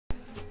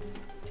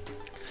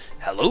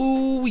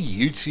Hello,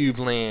 YouTube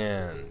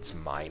land!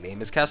 My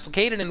name is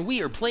KestalKayden, and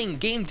we are playing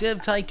Game Dev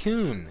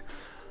Tycoon.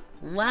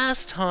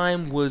 Last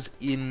time was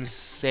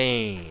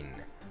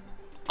insane.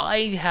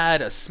 I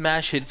had a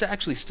smash hit. It's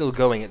actually still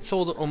going. It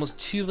sold almost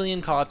 2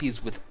 million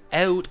copies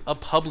without a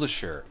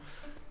publisher.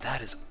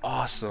 That is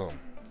awesome.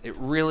 It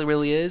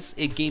really is.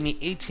 It gave me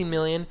 18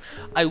 million.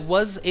 I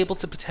was able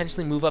to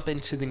potentially move up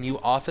into the new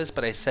office,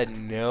 but I said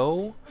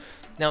no.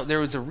 Now, there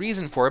was a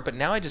reason for it, but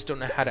now I just don't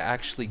know how to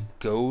actually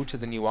go to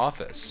the new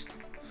office.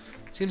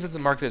 Seems that the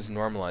market is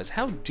normalized.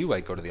 How do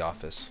I go to the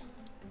office?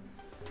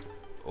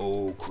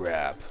 Oh,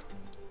 crap.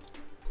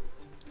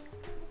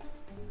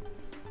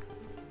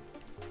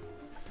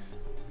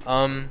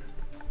 I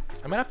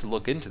might have to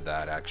look into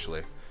that,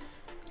 actually.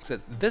 Because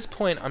at this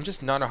point, I'm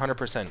just not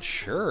 100%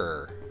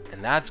 sure,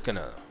 and that's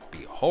gonna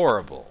be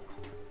horrible.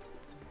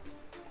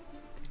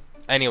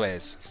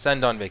 Anyways,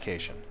 send on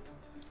vacation.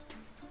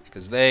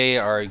 Because they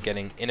are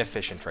getting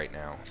inefficient right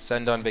now.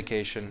 Send on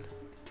vacation.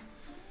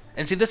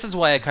 And see, this is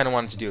why I kind of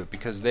wanted to do it,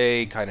 because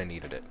they kind of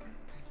needed it.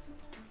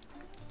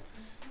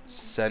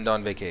 Send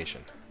on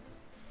vacation.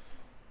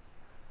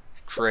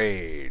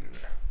 Train.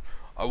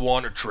 I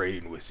want to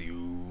train with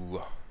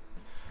you.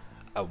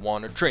 I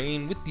want to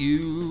train with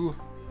you.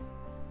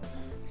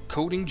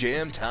 Coding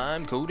jam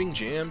time, coding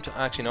jam time.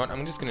 Actually, you know what?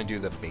 I'm just going to do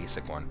the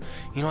basic one.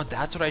 You know what?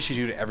 That's what I should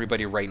do to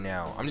everybody right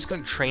now. I'm just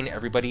going to train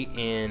everybody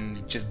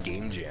in just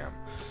game jam.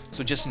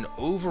 So just an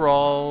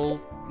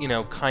overall, you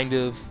know, kind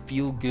of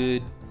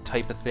feel-good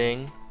type of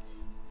thing.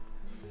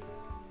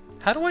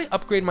 How do I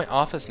upgrade my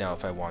office now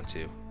if I want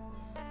to?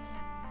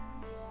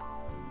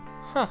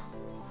 Huh.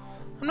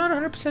 I'm not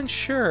 100%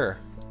 sure.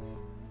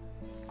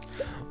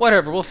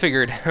 Whatever, we'll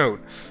figure it out.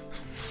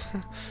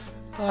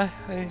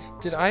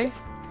 Did I,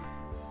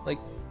 like,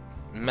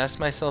 mess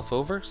myself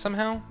over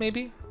somehow,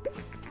 maybe?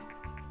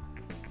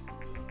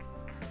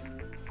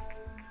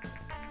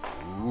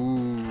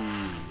 Ooh.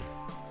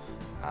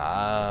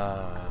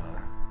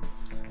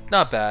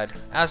 Not bad.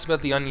 Asked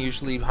about the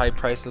unusually high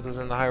price levels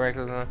and the high rank.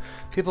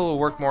 People will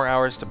work more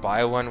hours to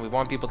buy one. We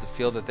want people to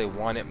feel that they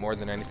want it more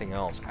than anything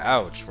else.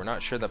 Ouch. We're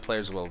not sure that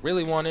players will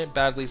really want it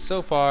badly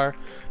so far.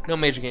 No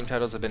major game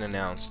titles have been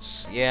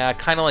announced. Yeah,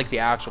 kind of like the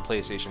actual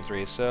PlayStation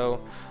 3.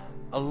 So,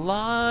 a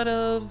lot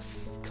of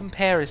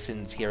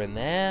comparisons here and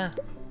there.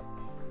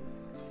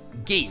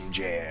 Game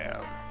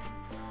Jam.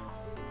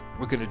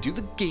 We're gonna do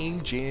the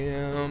Game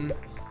Jam.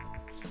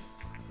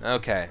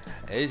 Okay,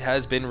 it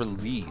has been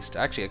released.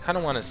 Actually, I kind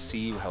of want to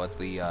see how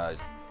the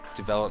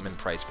development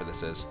price for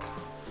this is.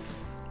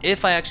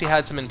 If I actually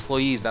had some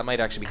employees, that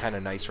might actually be kind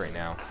of nice right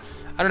now.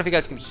 I don't know if you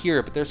guys can hear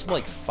it, but there's some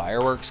like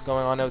fireworks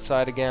going on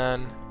outside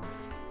again.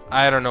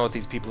 I don't know what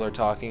these people are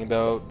talking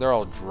about. They're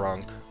all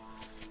drunk.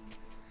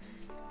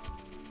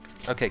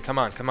 Okay, come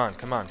on.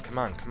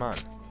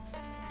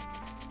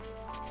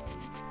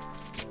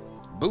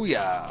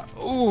 Booyah!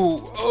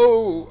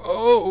 Oh!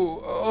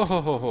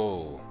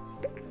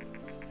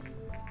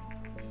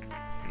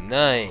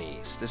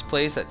 Nice. This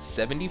plays at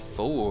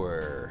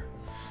 74.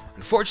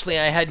 Unfortunately,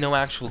 I had no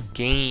actual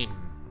game.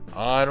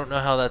 I don't know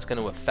how that's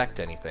going to affect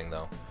anything,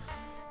 though.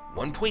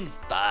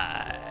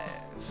 1.5.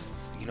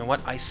 You know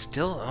what? I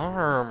still...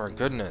 Oh, my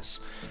goodness.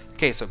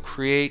 Okay, so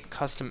create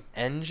custom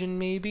engine,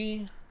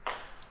 maybe?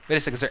 Wait a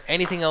second. Is there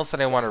anything else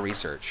that I want to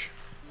research?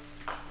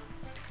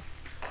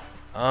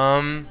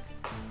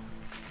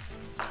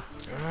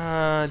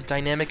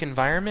 Dynamic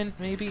environment,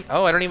 maybe?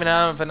 Oh, I don't even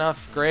have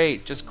enough.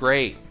 Great. Just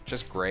great.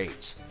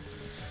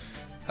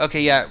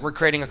 Okay, yeah, we're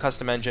creating a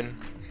custom engine.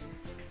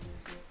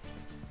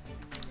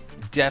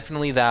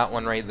 Definitely that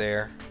one right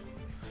there.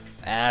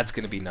 That's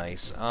gonna be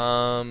nice.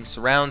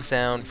 Surround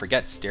sound,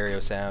 forget stereo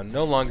sound,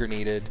 no longer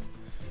needed.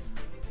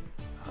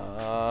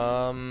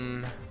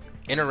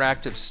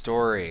 Interactive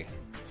story.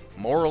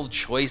 Moral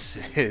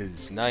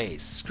choices,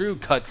 nice. Screw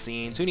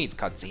cutscenes, who needs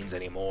cutscenes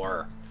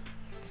anymore?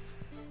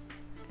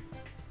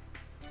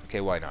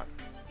 Okay, why not?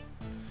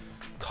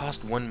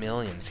 Cost 1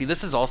 million. See,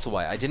 this is also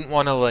why I didn't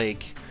want to,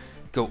 like,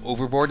 go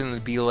overboard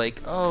and be like,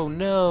 oh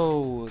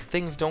no,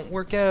 things don't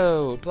work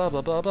out, blah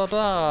blah blah blah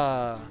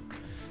blah.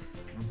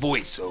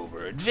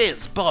 Voiceover,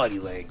 advanced body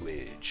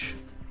language.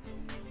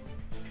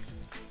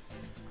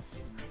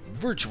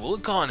 Virtual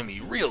economy,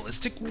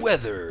 realistic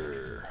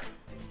weather.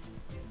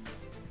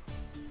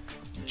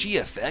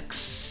 GFX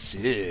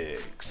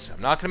 6.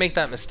 I'm not going to make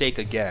that mistake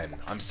again.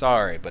 I'm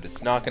sorry, but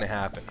it's not going to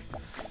happen.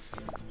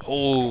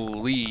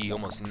 Holy,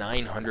 almost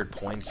 900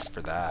 points for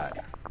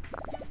that.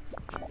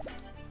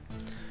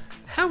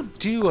 How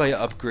do I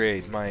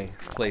upgrade my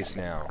place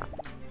now?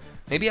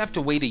 Maybe I have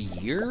to wait a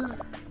year?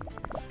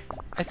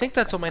 I think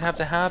that's what might have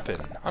to happen.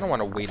 I don't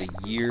want to wait a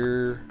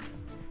year.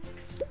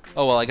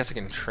 Oh, well, I guess I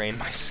can train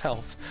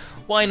myself.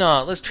 Why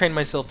not? Let's train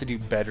myself to do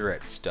better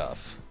at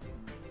stuff.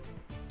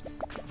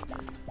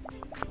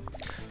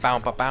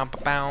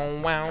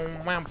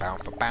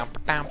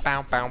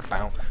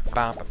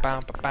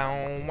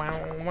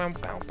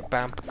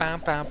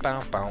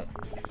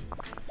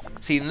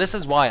 See, and this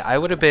is why I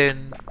would have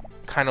been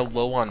kind of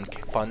low on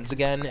funds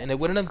again, and it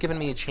wouldn't have given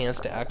me a chance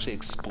to actually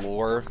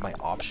explore my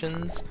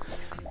options.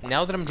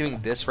 Now that I'm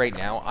doing this right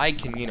now, I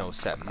can, you know,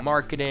 set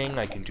marketing,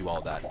 I can do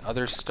all that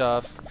other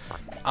stuff.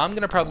 I'm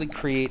going to probably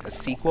create a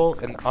sequel,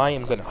 and I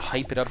am going to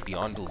hype it up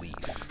beyond belief.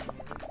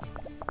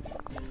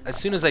 As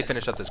soon as I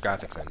finish up this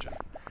graphics engine.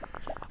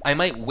 I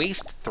might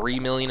waste 3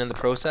 million in the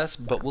process,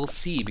 but we'll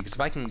see, because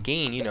if I can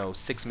gain, you know,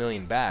 6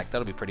 million back,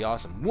 that'll be pretty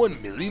awesome.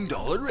 $1 million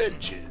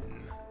engine.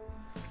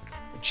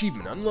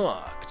 Achievement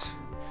unlocked.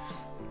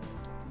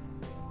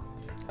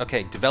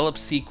 Okay, develop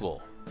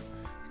sequel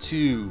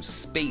to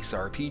Space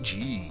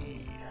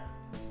RPG.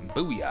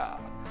 Booyah.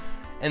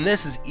 And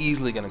this is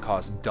easily going to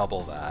cost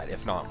double that,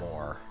 if not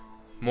more.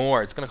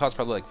 More. It's going to cost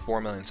probably like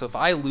 4 million. So if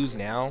I lose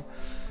now,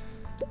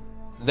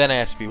 then I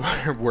have to be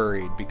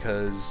worried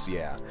because,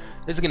 yeah,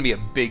 this is going to be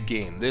a big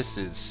game. This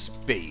is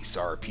Space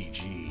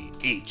RPG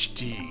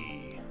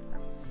HD.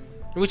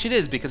 Which it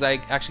is, because I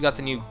actually got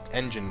the new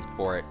engine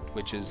for it,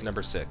 which is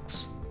number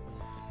 6.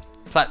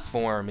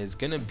 Platform is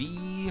going to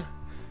be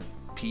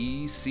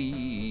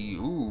PC.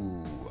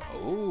 Ooh.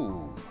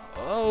 Oh.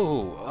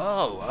 Oh.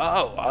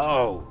 Oh.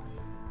 Oh.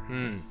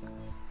 Oh.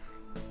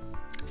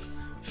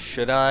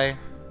 Should I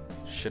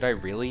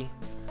really?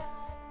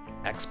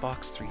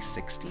 Xbox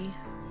 360?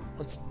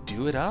 Let's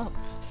do it up.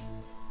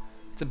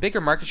 It's a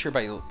bigger market share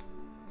by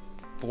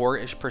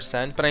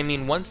 4-ish%, but I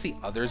mean, once the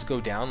others go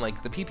down,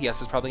 like the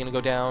PPS is probably going to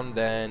go down,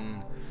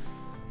 then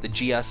the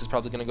GS is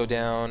probably going to go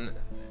down,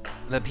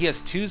 the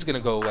PS2 is going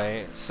to go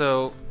away,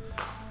 so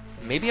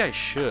maybe I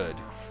should.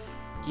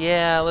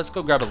 Yeah, let's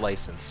go grab a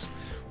license.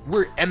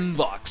 We're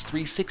Mbox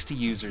 360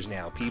 users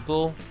now,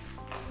 people.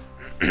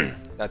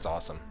 That's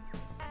awesome.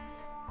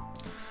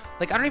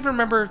 Like, I don't even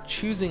remember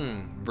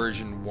choosing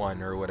version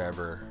 1 or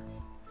whatever.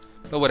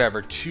 But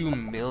whatever, 2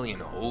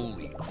 million,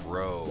 holy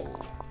crow.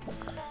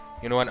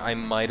 You know what, I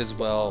might as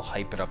well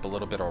hype it up a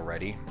little bit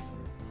already.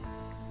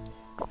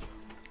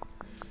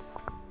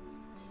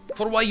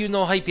 For why you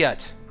no hype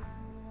yet?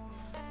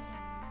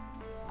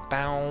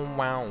 Bow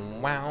wow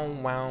wow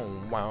wow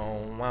wow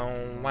wow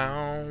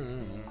wow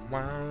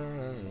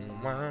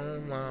wow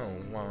wow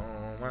wow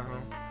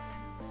wow.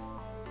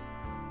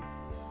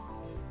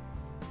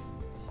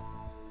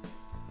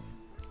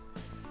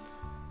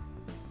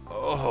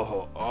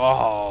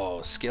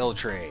 Oh, skill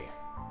tree.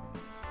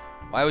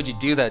 Why would you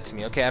do that to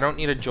me? Okay, I don't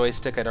need a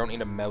joystick. I don't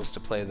need a mouse to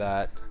play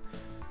that.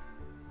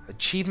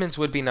 Achievements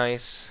would be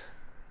nice.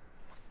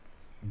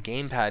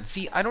 Gamepad.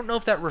 See, I don't know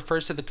if that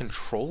refers to the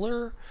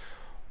controller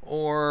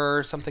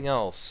or something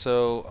else.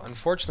 So,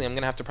 unfortunately, I'm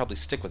going to have to probably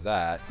stick with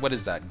that. What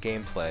is that?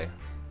 Gameplay.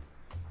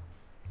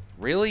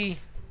 Really?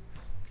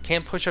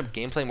 Can't push up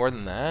gameplay more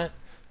than that?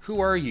 Who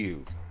are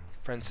you?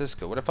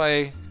 Francisco. What if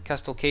I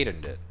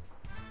KestalKayden it?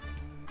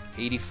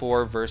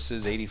 84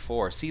 versus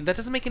 84. See, that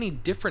doesn't make any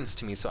difference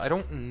to me, so I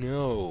don't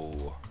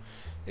know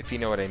if you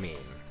know what I mean.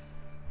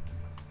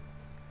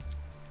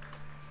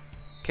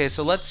 Okay,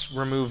 so let's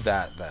remove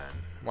that then.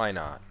 Why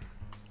not?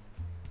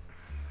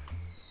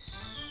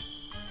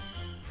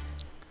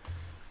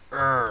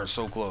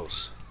 So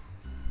close.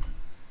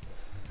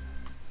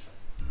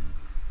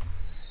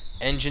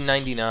 Engine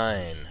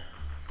 99.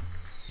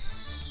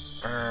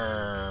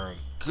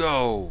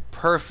 Go.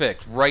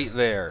 Perfect. Right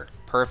there.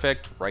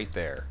 Perfect. Right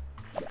there.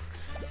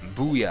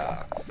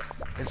 Booyah.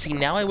 And see,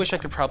 now I wish I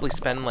could probably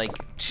spend like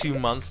 2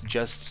 months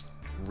just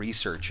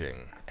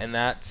researching. And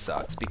that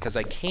sucks because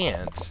I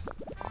can't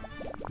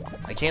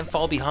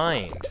fall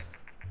behind.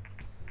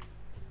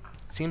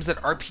 Seems that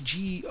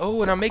RPG...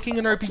 Oh, and I'm making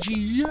an RPG.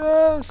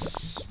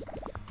 Yes!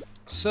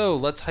 So,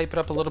 let's hype it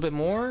up a little bit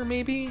more,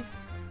 maybe?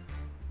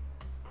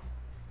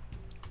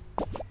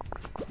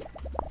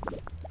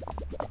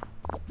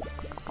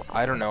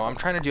 I don't know. I'm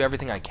trying to do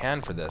everything I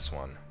can for this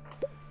one.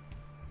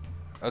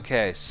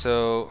 Okay,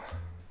 so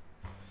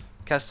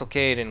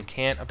KestalKayden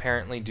can't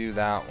apparently do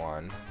that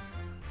one.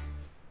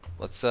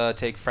 Let's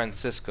take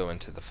Francisco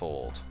into the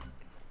fold.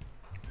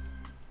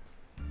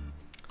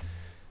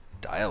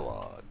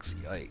 Dialogues,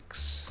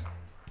 yikes.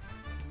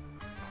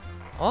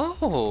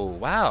 Oh,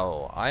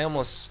 wow, I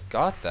almost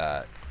got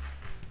that.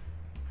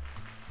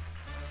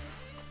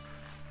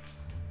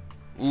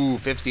 Ooh,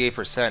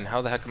 58%.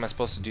 How the heck am I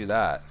supposed to do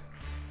that?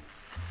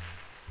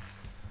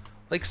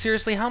 Like,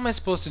 seriously, how am I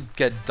supposed to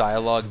get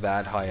dialogue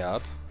that high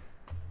up?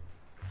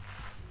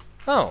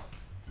 Oh.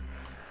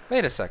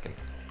 Wait a second.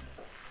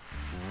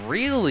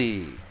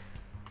 Really?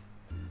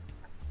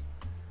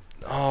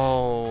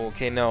 Oh,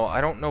 okay, no. I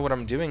don't know what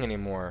I'm doing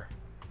anymore.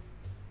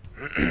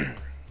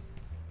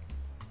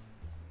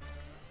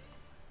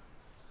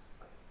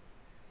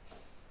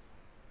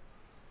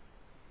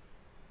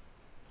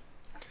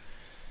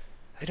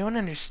 I don't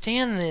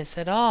understand this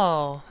at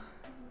all.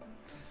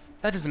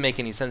 That doesn't make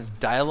any sense.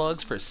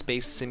 Dialogues for a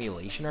space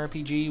simulation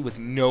RPG with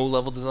no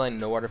level design,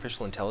 no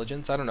artificial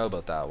intelligence? I don't know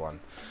about that one.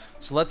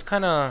 So let's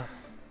kind of...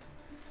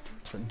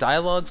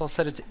 Dialogues, I'll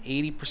set it to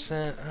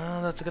 80%.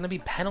 Oh, that's going to be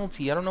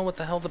penalty. I don't know what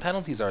the hell the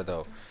penalties are,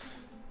 though.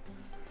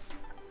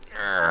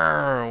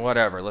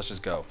 Whatever, let's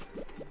just go.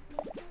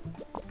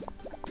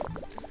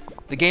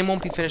 The game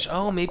won't be finished.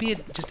 Oh, maybe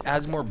it just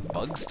adds more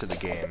bugs to the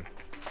game.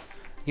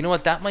 You know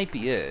what? That might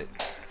be it.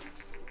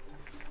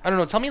 I don't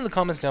know. Tell me in the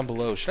comments down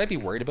below. Should I be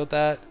worried about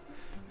that?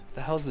 What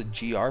the hell's the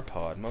GR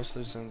pod? Most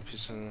of those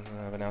people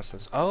have announced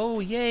this.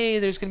 Oh, yay!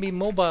 There's gonna be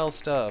mobile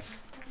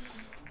stuff.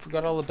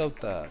 Forgot all about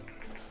that.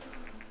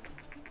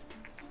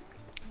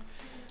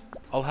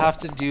 I'll have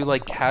to do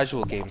like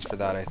casual games for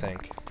that, I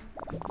think.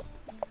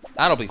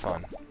 That'll be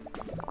fun.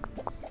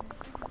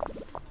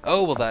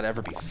 Oh, will that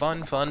ever be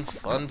fun, fun,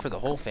 fun for the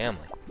whole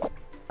family?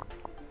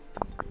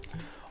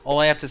 All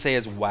I have to say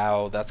is,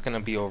 wow, that's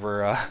gonna be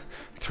over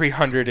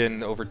 300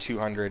 and over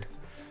 200.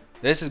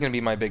 This is gonna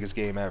be my biggest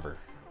game ever.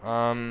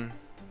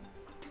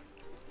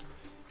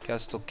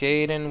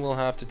 KestalKayden will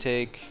have to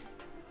take...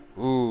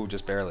 Ooh,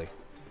 just barely.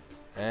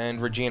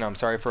 And Regina, I'm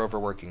sorry for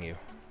overworking you.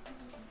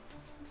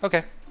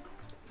 Okay.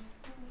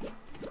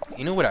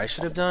 You know what I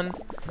should have done?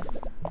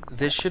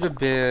 This should have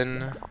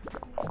been...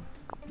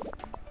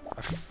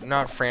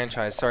 not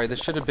franchise, sorry.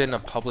 This should have been a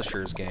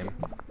publisher's game.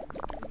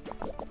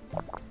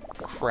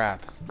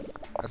 Crap.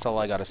 That's all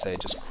I gotta say,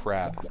 just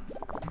crap.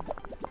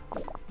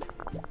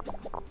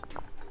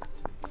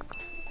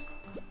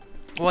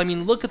 Well, I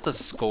mean, look at the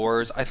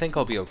scores. I think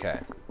I'll be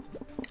okay.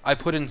 I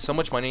put in so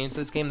much money into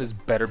this game, this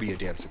better be a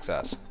damn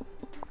success.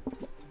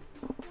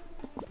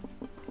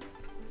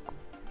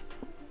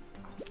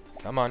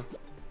 Come on.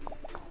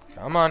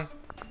 Come on.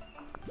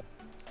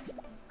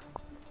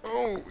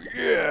 Oh,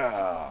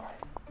 yeah.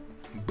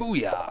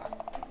 Booyah.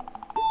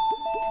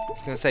 I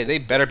was gonna say, they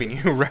better be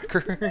new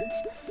records.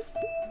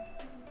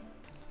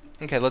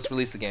 Okay, let's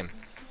release the game.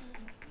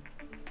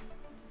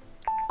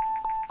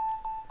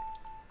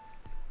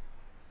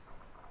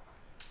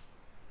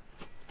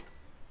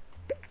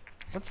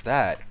 What's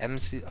that?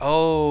 MC...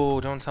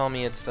 Oh, don't tell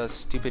me it's the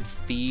stupid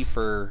fee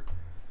for...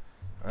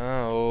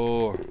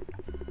 Oh.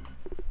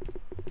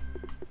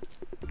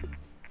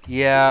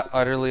 Yeah,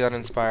 utterly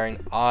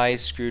uninspiring. I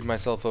screwed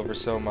myself over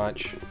so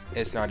much.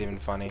 It's not even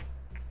funny.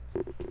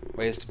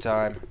 Waste of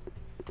time.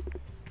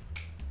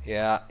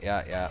 Yeah.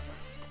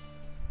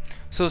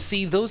 So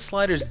see, those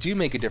sliders do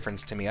make a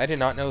difference to me. I did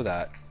not know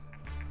that.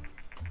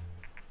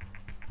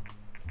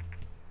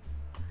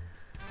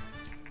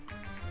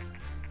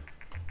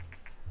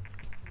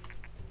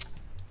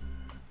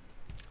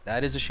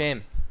 That is a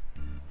shame.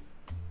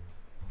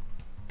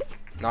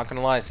 Not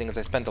gonna lie, seeing as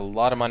I spent a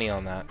lot of money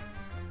on that.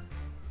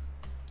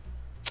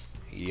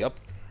 Yep.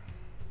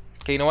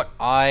 Okay, you know what?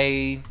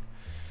 I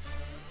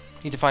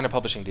need to find a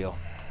publishing deal.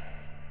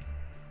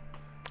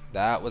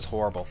 That was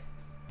horrible.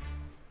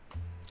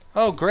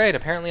 Oh, great.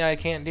 Apparently I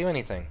can't do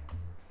anything.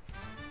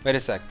 Wait a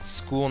sec.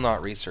 School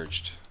not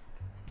researched.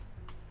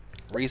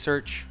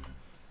 Research.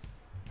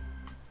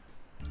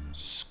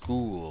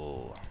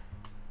 School.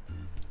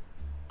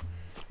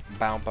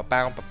 Bow, ba,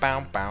 bow, ba,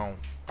 bow, bow,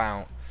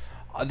 bow.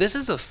 This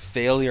is a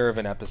failure of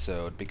an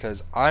episode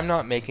because I'm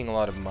not making a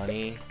lot of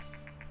money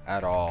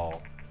at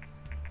all.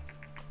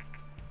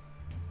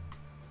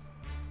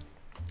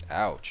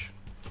 Ouch.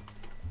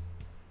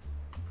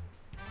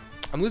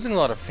 I'm losing a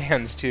lot of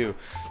fans too.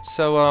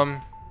 So,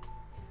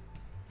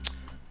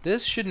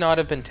 this should not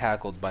have been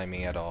tackled by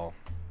me at all.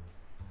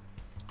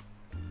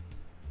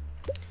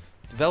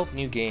 Develop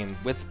new game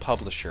with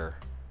publisher.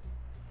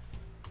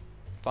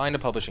 Find a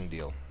publishing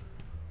deal.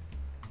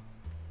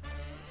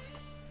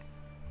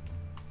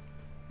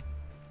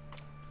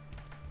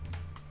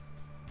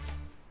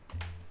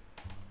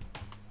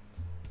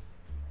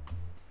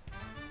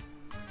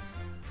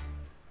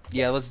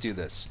 Yeah, let's do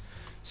this.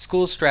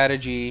 School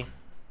strategy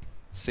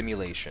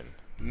simulation.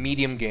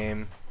 Medium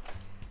game.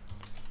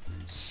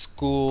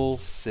 School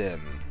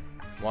sim.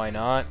 Why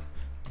not?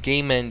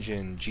 Game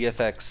engine,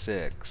 GFX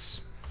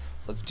 6.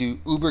 Let's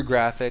do Uber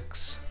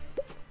graphics.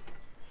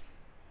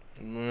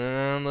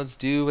 Let's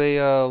do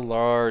a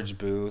large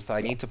booth.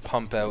 I need to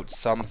pump out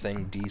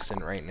something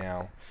decent right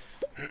now.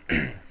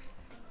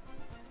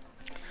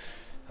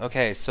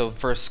 Okay, so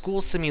for a school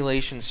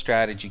simulation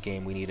strategy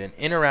game, we need an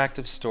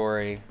interactive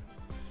story.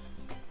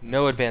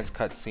 No advanced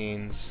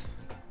cutscenes.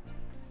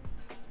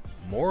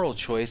 Moral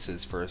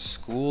choices for a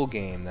school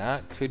game.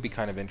 That could be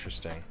kind of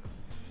interesting.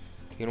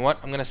 You know what?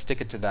 I'm going to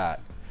stick it to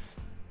that.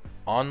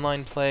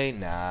 Online play?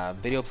 Nah.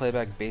 Video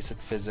playback, basic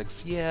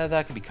physics. Yeah,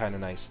 that could be kind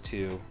of nice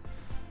too.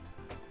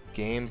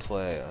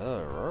 Gameplay.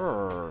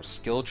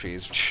 Skill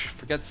trees.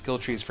 Forget skill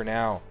trees for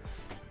now.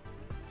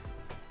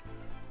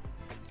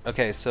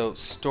 Okay, so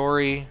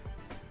story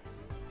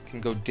can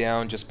go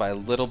down just by a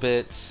little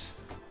bit.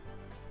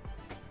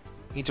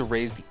 Need to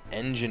raise the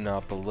engine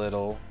up a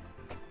little.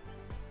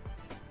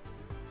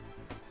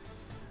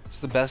 It's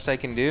the best I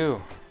can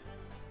do.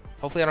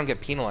 Hopefully I don't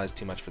get penalized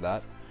too much for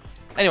that.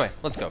 Anyway,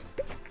 let's go.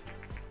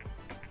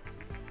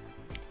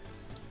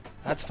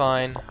 That's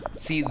fine.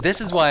 See, this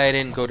is why I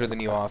didn't go to the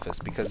new office,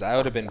 because I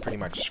would have been pretty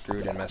much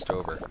screwed and messed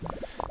over.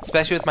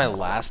 Especially with my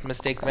last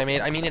mistake that I made.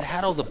 I mean, it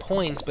had all the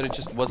points, but it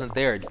just wasn't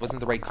there. It wasn't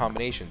the right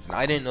combinations. And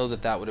I didn't know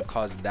that that would have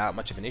caused that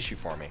much of an issue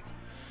for me.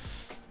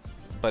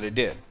 But it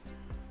did.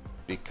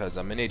 Because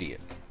I'm an idiot.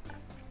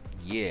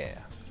 Yeah.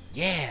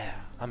 Yeah!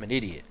 I'm an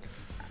idiot.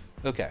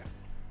 Okay.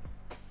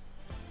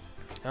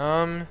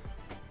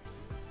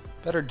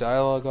 Better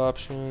dialogue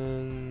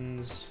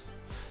options.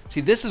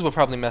 See, this is what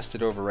probably messed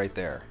it over right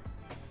there.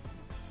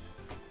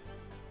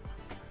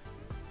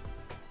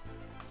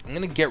 I'm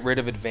gonna get rid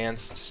of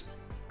advanced.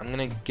 I'm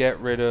gonna get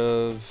rid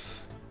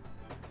of.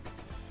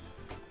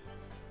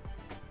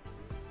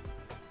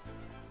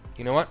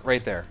 You know what?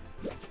 Right there.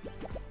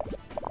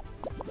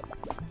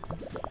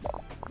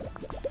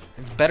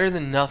 It's better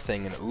than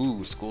nothing. And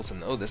ooh, school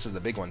sim. Oh, this is the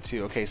big one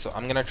too. Okay, so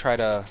I'm gonna try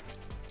to.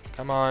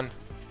 Come on.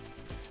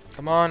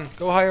 Come on.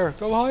 Go higher.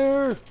 Go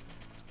higher.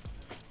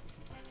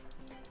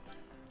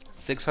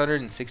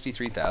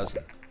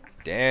 663,000.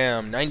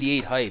 Damn.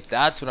 98 hype.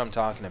 That's what I'm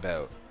talking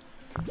about.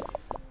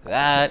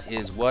 That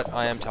is what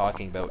I am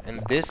talking about.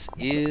 And this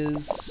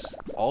is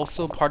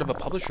also part of a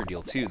publisher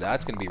deal too.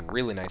 That's gonna be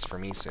really nice for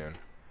me soon.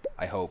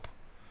 I hope.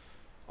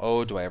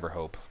 Oh, do I ever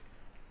hope.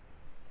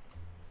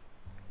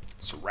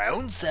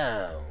 Surround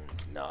sound.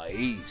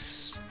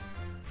 Nice.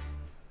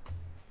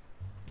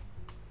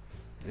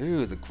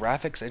 Ooh, the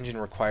graphics engine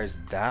requires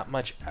that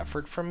much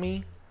effort from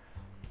me?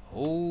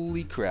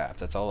 Holy crap,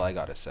 that's all I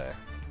gotta say.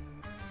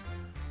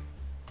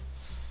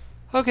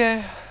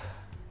 Okay.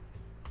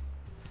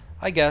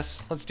 I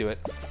guess. Let's do it.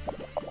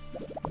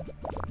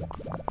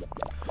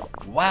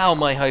 Wow,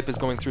 my hype is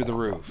going through the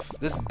roof.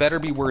 This better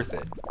be worth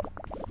it.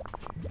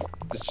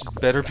 This just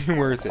better be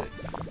worth it.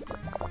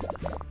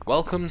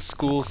 Welcome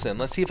School Sim.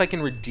 Let's see if I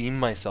can redeem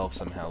myself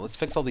somehow. Let's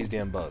fix all these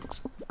damn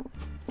bugs.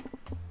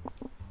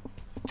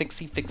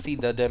 Fixie, fixie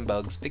the damn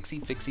bugs. Fixie,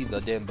 fixie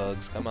the damn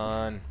bugs. Come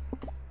on.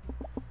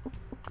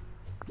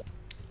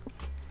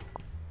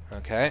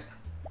 Okay.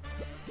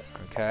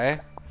 Okay.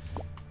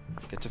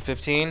 Get to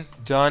 15.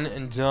 Done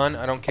and done.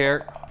 I don't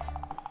care.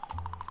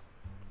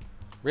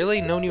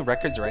 Really? No new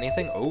records or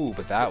anything? Oh,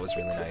 but that was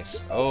really nice.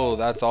 Oh,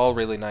 that's all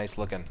really nice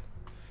looking.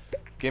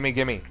 Gimme,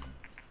 gimme.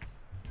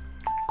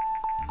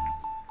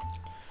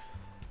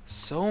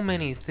 So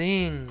many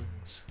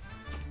things.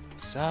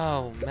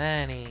 So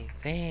many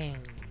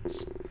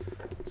things.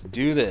 Let's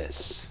do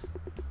this.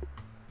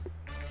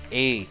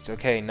 8.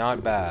 Okay,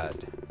 not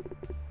bad.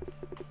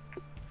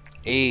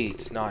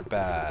 8. Not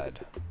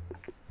bad.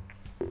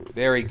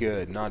 Very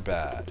good. Not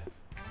bad.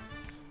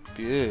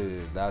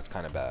 Ew, that's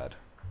kind of bad.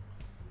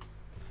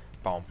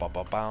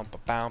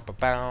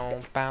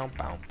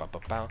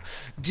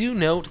 Do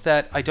note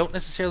that I don't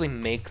necessarily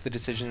make the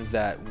decisions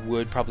that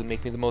would probably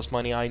make me the most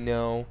money. I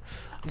know.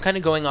 I'm kind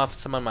of going off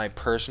some of my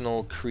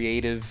personal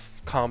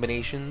creative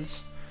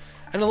combinations.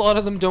 And a lot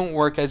of them don't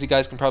work, as you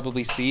guys can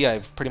probably see.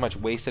 I've pretty much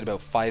wasted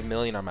about 5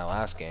 million on my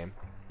last game.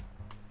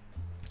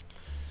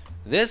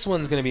 This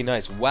one's going to be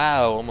nice.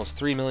 Wow, almost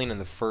 3 million in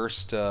the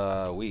first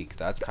week.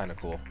 That's kind of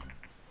cool.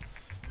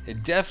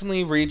 It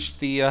definitely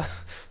reached the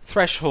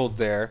threshold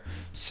there.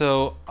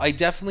 So I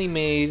definitely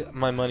made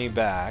my money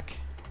back,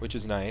 which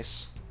is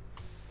nice.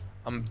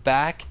 I'm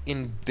back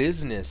in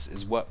business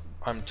is what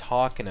I'm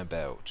talking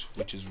about,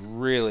 which is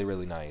really,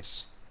 really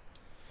nice.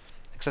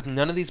 Except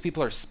none of these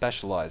people are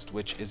specialized,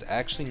 which is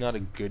actually not a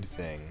good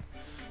thing.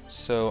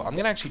 So I'm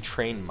going to actually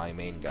train my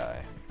main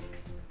guy.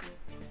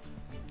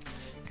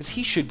 Because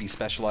he should be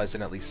specialized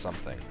in at least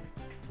something.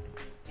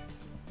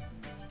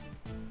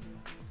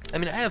 I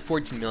mean, I have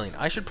 14 million.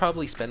 I should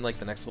probably spend like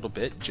the next little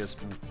bit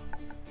just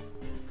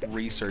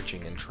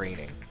researching and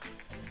training.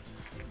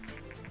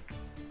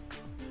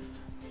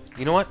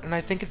 You know what? And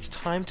I think it's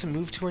time to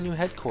move to our new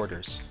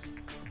headquarters.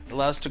 It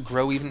allows us to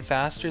grow even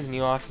faster. The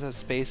new office has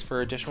space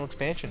for additional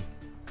expansion.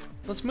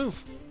 Let's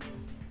move.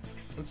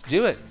 Let's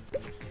do it.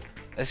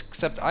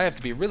 Except I have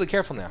to be really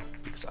careful now,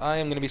 because I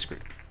am going to be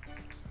screwed.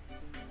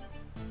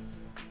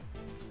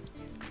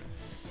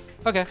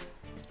 Okay.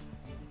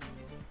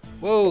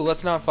 Whoa,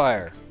 let's not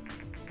fire.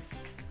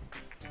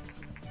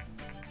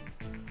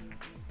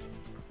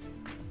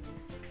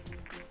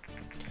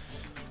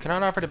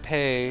 Cannot offer to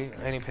pay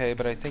any pay,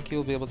 but I think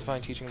you'll be able to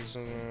find teaching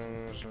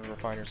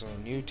refiners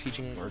and new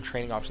teaching or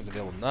training options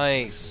available.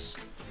 Nice.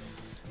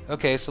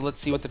 Okay, so let's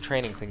see what the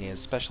training thing is.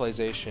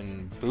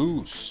 Specialization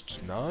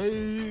boost.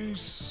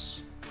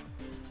 Nice.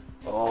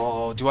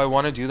 Oh, do I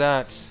want to do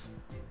that?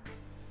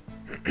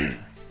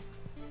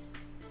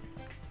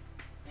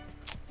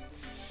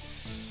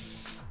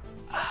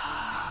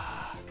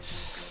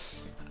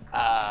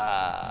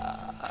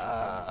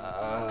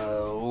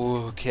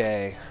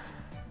 Okay.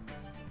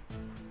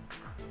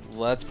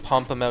 Let's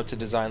pump them out to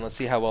design. Let's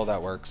see how well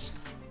that works.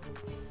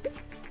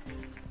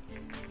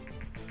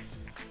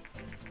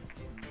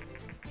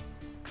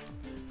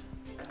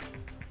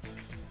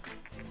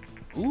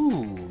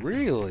 Ooh,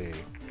 really?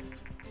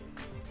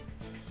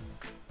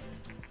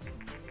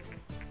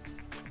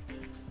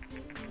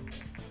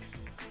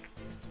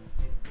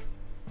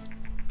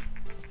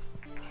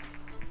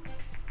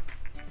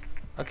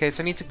 Okay,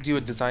 so I need to do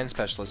a design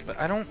specialist, but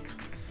I don't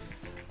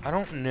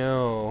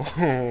know.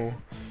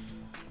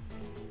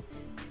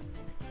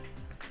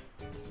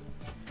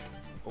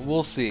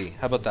 We'll see.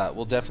 How about that?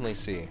 We'll definitely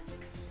see.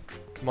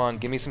 Come on,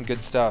 give me some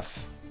good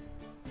stuff.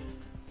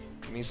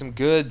 Give me some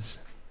goods.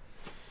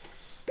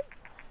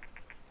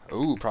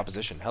 Ooh,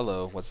 proposition.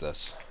 Hello, what's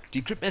this?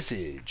 Decrypt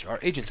message. Our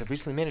agents have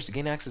recently managed to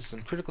gain access to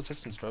some critical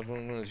systems.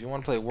 If you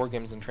want to play war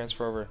games, then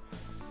transfer over.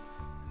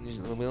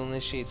 We'll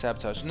initiate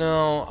sabotage.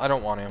 No, I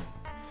don't want to.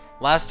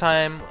 Last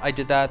time I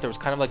did that, there was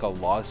kind of like a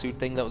lawsuit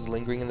thing that was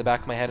lingering in the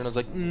back of my head, and I was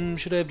like,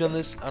 should I have done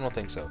this? I don't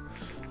think so.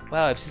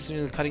 Wow, I've seen some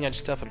of the cutting edge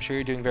stuff. I'm sure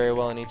you're doing very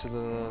well in each of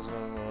the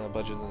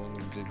budget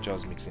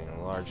jobs between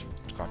large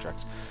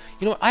contracts.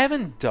 You know what? I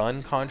haven't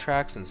done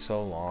contracts in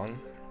so long.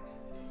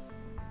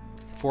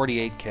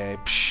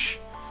 48K. Psh,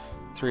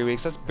 3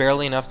 weeks. That's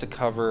barely enough to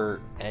cover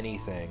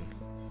anything.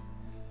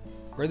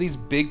 Where are these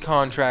big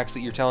contracts that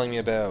you're telling me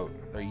about?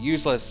 They're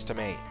useless to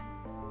me.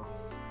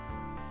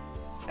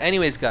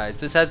 Anyways, guys,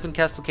 this has been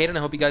KestalKayden. I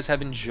hope you guys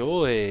have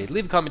enjoyed.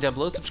 Leave a comment down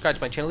below, subscribe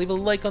to my channel, leave a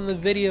like on the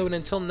video, and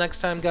until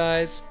next time,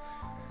 guys,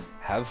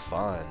 have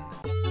fun.